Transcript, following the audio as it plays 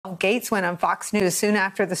Gaetz went on Fox News soon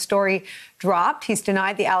after the story dropped. He's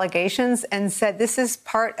denied the allegations and said this is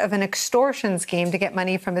part of an extortion scheme to get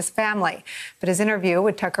money from his family. But his interview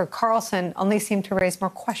with Tucker Carlson only seemed to raise more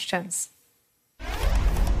questions.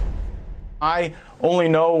 I only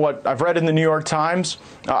know what I've read in the New York Times.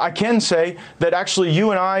 I can say that actually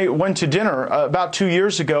you and I went to dinner about 2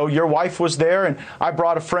 years ago. Your wife was there, and I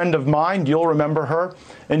brought a friend of mine. You'll remember her.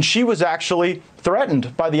 And she was actually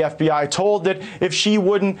threatened by the FBI, told that if she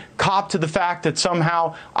wouldn't cop to the fact that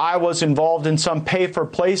somehow I was involved in some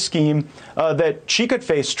pay-for-play scheme, that she could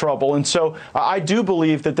face trouble. And so I do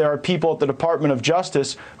believe that there are people at the Department of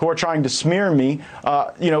Justice who are trying to smear me,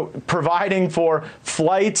 providing for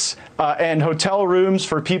flights and hotel rooms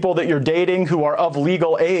for people that you're dating who are of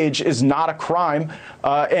legal age is not a crime.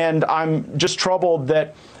 And I'm just troubled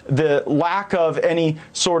that the lack of any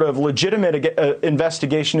sort of legitimate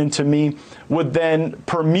investigation into me would then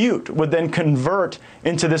convert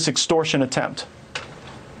into this extortion attempt.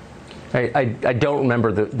 I don't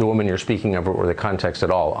remember the woman you're speaking of or the context at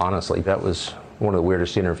all, honestly. That was one of the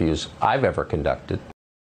weirdest interviews I've ever conducted.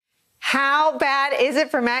 How bad is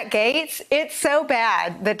it for Matt Gaetz? It's so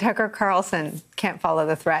bad that Tucker Carlson can't follow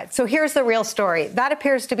the thread. So here's the real story. That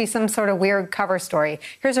appears to be some sort of weird cover story.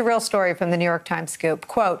 Here's a real story from the New York Times scoop.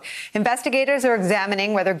 Quote, investigators are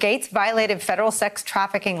examining whether Gaetz violated federal sex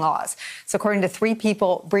trafficking laws. So according to 3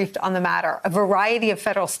 people briefed on the matter, a variety of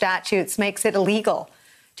federal statutes makes it illegal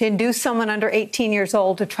to induce someone under 18 years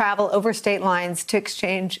old to travel over state lines to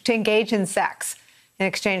engage in sex in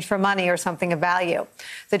exchange for money or something of value.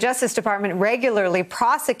 The Justice Department regularly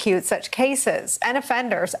prosecutes such cases, and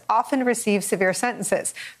offenders often receive severe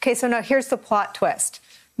sentences. Okay, so now here's the plot twist.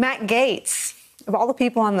 Matt Gaetz, of all the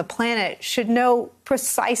people on the planet, should know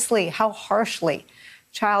precisely how harshly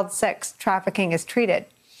child sex trafficking is treated.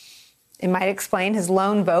 It might explain his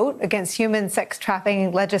lone vote against human sex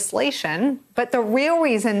trafficking legislation, but the real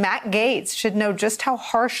reason Matt Gaetz should know just how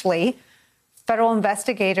harshly federal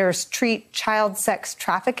investigators treat child sex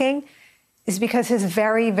trafficking is because his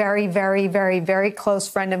very, very, very, very, very close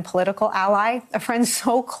friend and political ally, a friend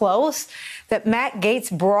so close that Matt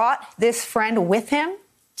Gaetz brought this friend with him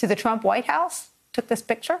to the Trump White House, took this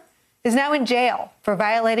picture, is now in jail for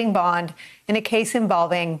violating bond in a case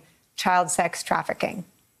involving child sex trafficking.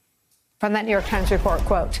 From that New York Times report,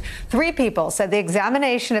 quote, 3 people said the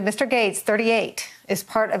examination of Mr. Gaetz, 38, is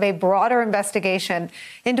part of a broader investigation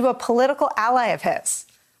into a political ally of his,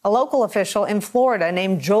 a local official in Florida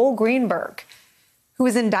named Joel Greenberg, who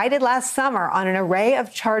was indicted last summer on an array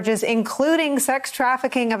of charges, including sex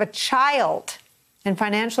trafficking of a child and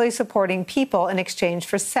financially supporting people in exchange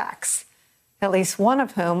for sex, at least one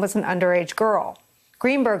of whom was an underage girl.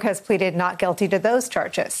 Greenberg has pleaded not guilty to those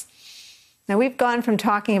charges. Now, we've gone from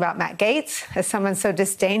talking about Matt Gaetz as someone so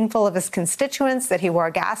disdainful of his constituents that he wore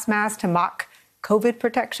a gas mask to mock COVID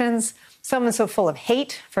protections, someone so full of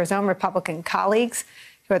hate for his own Republican colleagues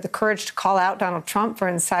who had the courage to call out Donald Trump for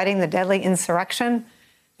inciting the deadly insurrection,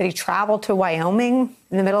 that he traveled to Wyoming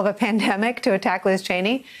in the middle of a pandemic to attack Liz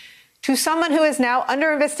Cheney, to someone who is now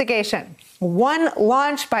under investigation, one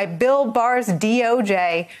launched by Bill Barr's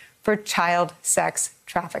DOJ for child sex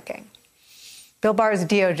trafficking. Bill Barr's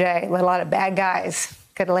DOJ let a lot of bad guys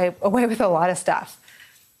get away with a lot of stuff.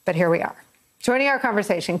 But here we are. Joining our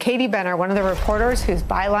conversation, Katie Benner, one of the reporters whose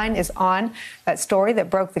byline is on that story that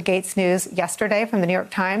broke the Gaetz news yesterday from the New York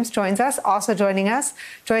Times, joins us. Also joining us,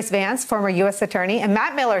 Joyce Vance, former U.S. attorney, and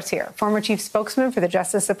Matt Miller's here, former chief spokesman for the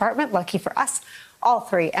Justice Department. Lucky for us, all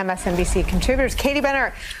 3 MSNBC contributors. Katie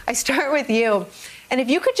Benner, I start with you. And if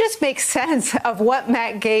you could just make sense of what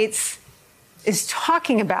Matt Gaetz is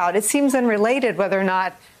talking about. It seems unrelated whether or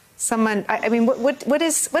not someone, I mean, what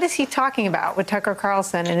is he talking about with Tucker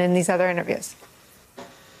Carlson and in these other interviews?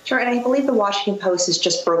 Sure, and I believe the Washington Post has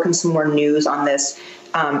just broken some more news on this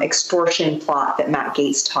extortion plot that Matt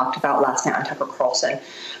Gaetz talked about last night on Tucker Carlson.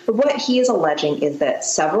 But what he is alleging is that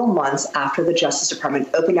several months after the Justice Department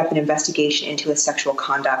opened up an investigation into his sexual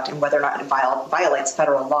conduct and whether or not it violates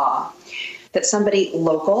federal law, that somebody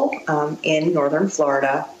local in northern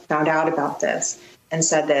Florida found out about this and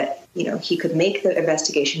said that, he could make the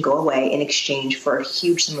investigation go away in exchange for a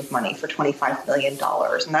huge sum of money, for $25 million.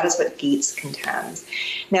 And that is what Gaetz contends.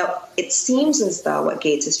 Now, it seems as though what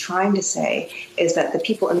Gaetz is trying to say is that the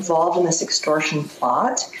people involved in this extortion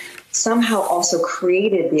plot somehow also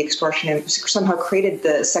created the extortion and somehow created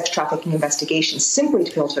the sex trafficking investigation simply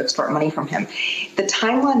to be able to extort money from him. The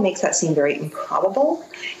timeline makes that seem very improbable.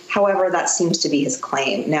 However, that seems to be his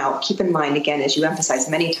claim. Now, keep in mind, again, as you emphasized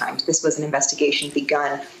many times, this was an investigation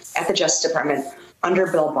begun at the Justice Department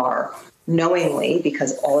under Bill Barr, knowingly,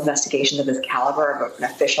 because all investigations of this caliber of an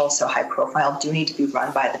official so high profile do need to be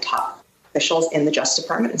run by the top officials in the Justice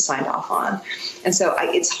Department and signed off on. And so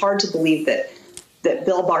it's hard to believe that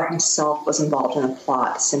Bill Barr himself was involved in a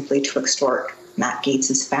plot simply to extort Matt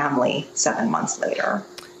Gaetz's family 7 months later.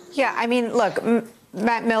 Yeah, I mean, look,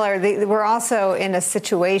 Matt Miller, we're also in a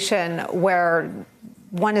situation where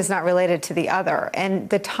one is not related to the other. And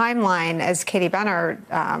the timeline, as Katie Benner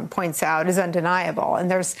points out, is undeniable.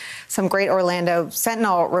 And there's some great Orlando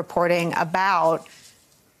Sentinel reporting about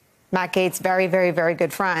Matt Gaetz' very, very, very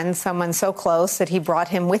good friend, someone so close that he brought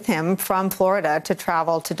him with him from Florida to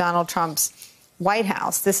travel to Donald Trump's White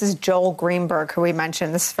House. This is Joel Greenberg, who we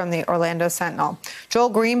mentioned. This is from the Orlando Sentinel. Joel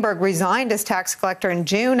Greenberg resigned as tax collector in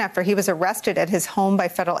June after he was arrested at his home by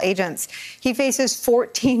federal agents. He faces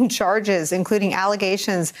 14 charges, including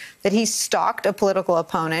allegations that he stalked a political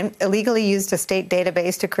opponent, illegally used a state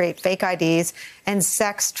database to create fake IDs, and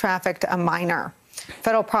sex trafficked a minor.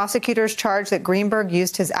 Federal prosecutors charge that Greenberg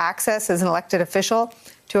used his access as an elected official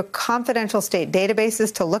to a confidential state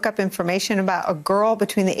databases to look up information about a girl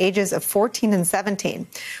between the ages of 14 and 17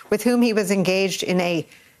 with whom he was engaged in a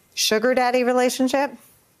sugar daddy relationship.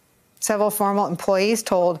 Several former employees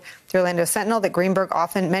told the Orlando Sentinel that Greenberg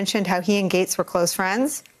often mentioned how he and Gaetz were close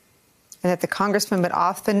friends and that the congressman would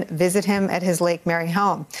often visit him at his Lake Mary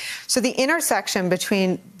home. So the intersection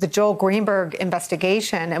between the Joel Greenberg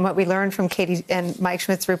investigation and what we learned from Katie and Mike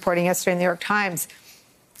Schmidt's reporting yesterday in the New York Times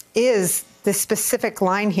is the specific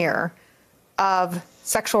line here of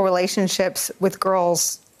sexual relationships with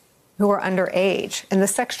girls who are underage. And the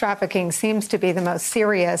sex trafficking seems to be the most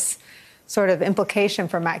serious sort of implication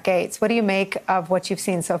for Matt Gaetz. What do you make of what you've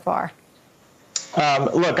seen so far?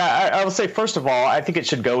 Look, I will say, first of all, I think it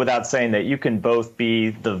should go without saying that you can both be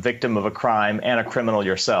the victim of a crime and a criminal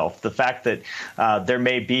yourself. The fact that there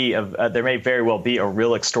may very well be a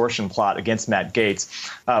real extortion plot against Matt Gaetz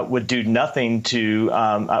would do nothing to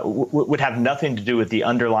would have nothing to do with the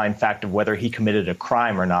underlying fact of whether he committed a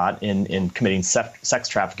crime or not in committing sex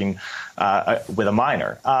trafficking with a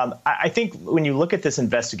minor. I think when you look at this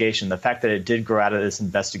investigation, the fact that it did grow out of this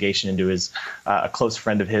investigation into a close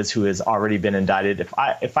friend of his who has already been indicted,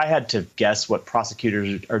 if I had to guess what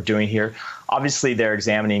prosecutors are doing here, obviously they're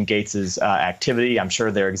examining Gaetz's activity. I'm sure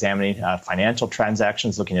they're examining financial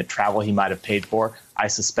transactions, looking at travel he might have paid for. I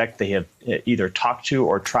suspect they have either talked to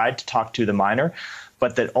or tried to talk to the minor.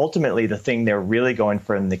 But that ultimately the thing they're really going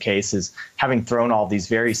for in the case is, having thrown all these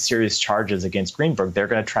very serious charges against Greenberg, they're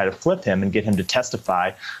going to try to flip him and get him to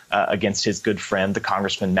testify against his good friend, the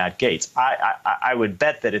Congressman Matt Gaetz. I would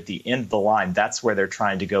bet that at the end of the line, that's where they're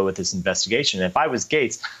trying to go with this investigation. And if I was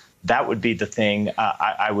Gaetz, that would be the thing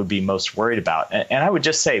I would be most worried about. And I would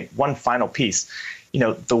just say one final piece. You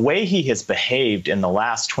know, the way he has behaved in the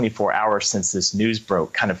last 24 hours since this news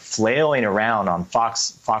broke, kind of flailing around on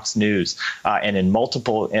Fox News and in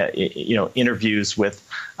multiple, interviews with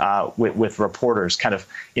reporters, kind of,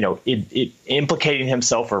 implicating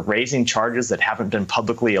himself or raising charges that haven't been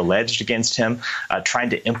publicly alleged against him, trying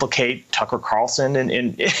to implicate Tucker Carlson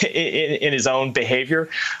in his own behavior,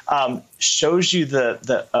 shows you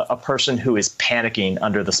a person who is panicking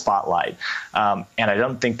under the spotlight. And I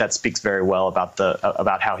don't think that speaks very well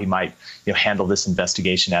about how he might handle this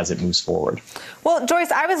investigation as it moves forward. Well,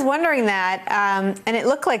 Joyce, I was wondering that, and it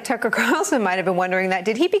looked like Tucker Carlson might have been wondering that.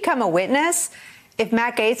 Did he become a witness if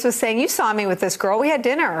Matt Gaetz was saying, you saw me with this girl, we had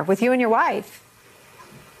dinner with you and your wife?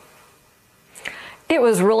 It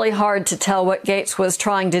was really hard to tell what Gaetz was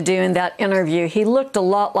trying to do in that interview. He looked a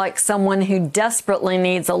lot like someone who desperately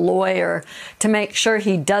needs a lawyer to make sure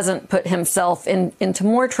he doesn't put himself into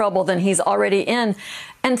more trouble than he's already in.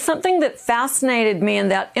 And something that fascinated me in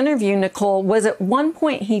that interview, Nicolle, was at one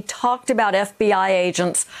point he talked about FBI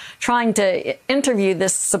agents trying to interview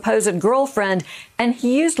this supposed girlfriend, and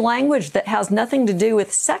he used language that has nothing to do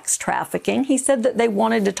with sex trafficking. He said that they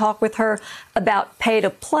wanted to talk with her about pay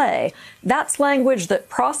to play. That's language that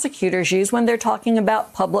prosecutors use when they're talking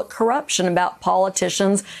about public corruption, about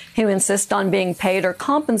politicians who insist on being paid or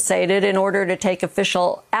compensated in order to take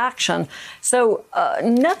official action. So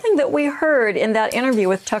nothing that we heard in that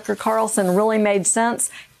interview with Tucker Carlson really made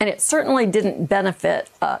sense, and it certainly didn't benefit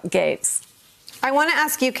Gaetz. I want to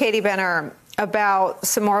ask you, Katie Benner, about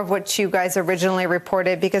some more of what you guys originally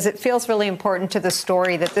reported, because it feels really important to the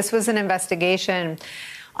story that this was an investigation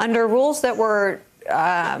under rules that were,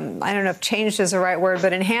 I don't know if changed is the right word,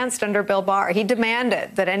 but enhanced under Bill Barr. He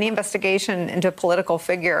demanded that any investigation into a political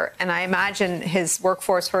figure, and I imagine his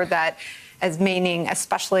workforce heard that as meaning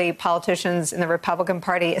especially politicians in the Republican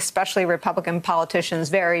Party, especially Republican politicians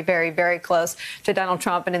very, very, very close to Donald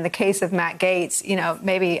Trump. And in the case of Matt Gaetz,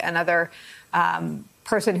 maybe another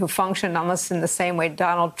person who functioned almost in the same way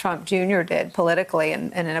Donald Trump Jr. did politically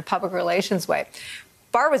and in a public relations way.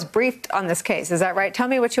 Barr was briefed on this case. Is that right? Tell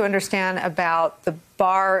me what you understand about the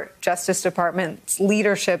Barr Justice Department's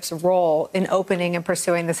leadership's role in opening and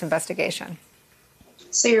pursuing this investigation.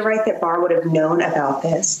 So you're right that Barr would have known about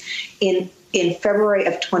this. In February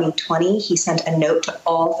of 2020, he sent a note to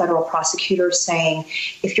all federal prosecutors saying,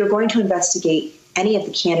 if you're going to investigate any of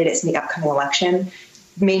the candidates in the upcoming election,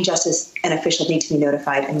 Main Justice and officials need to be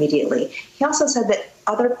notified immediately. He also said that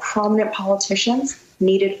other prominent politicians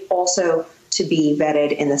needed also to be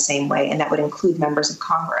vetted in the same way, and that would include members of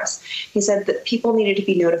Congress. He said that people needed to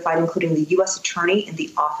be notified, including the U.S. attorney in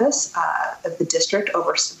the office of the district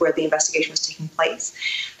over where the investigation was taking place,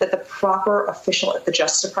 that the proper official at the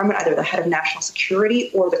Justice Department, either the head of national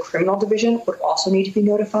security or the criminal division, would also need to be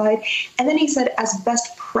notified. And then he said, as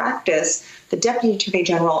best practice, the Deputy Attorney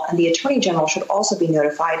General and the Attorney General should also be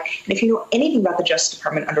notified. And if you know anything about the Justice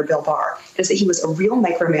Department under Bill Barr, it is that he was a real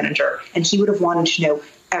micromanager, and he would have wanted to know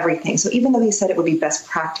everything. So even though he said it would be best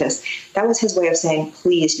practice, that was his way of saying,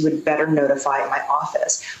 please, you would better notify my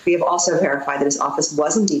office. We have also verified that his office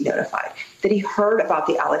was indeed notified, that he heard about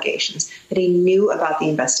the allegations, that he knew about the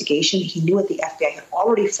investigation. He knew what the FBI had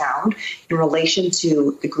already found in relation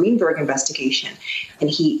to the Greenberg investigation. And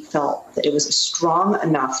he felt that it was a strong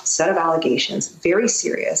enough set of allegations, very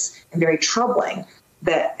serious and very troubling,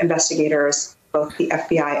 that investigators, both the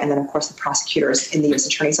FBI and then, of course, the prosecutors in the U.S.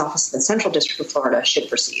 Attorney's Office in the Central District of Florida should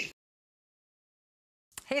proceed.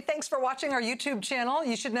 Hey, thanks for watching our YouTube channel.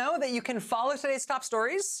 You should know that you can follow today's top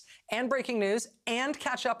stories and breaking news and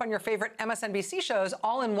catch up on your favorite MSNBC shows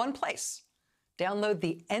all in one place. Download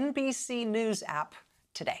the NBC News app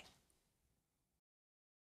today.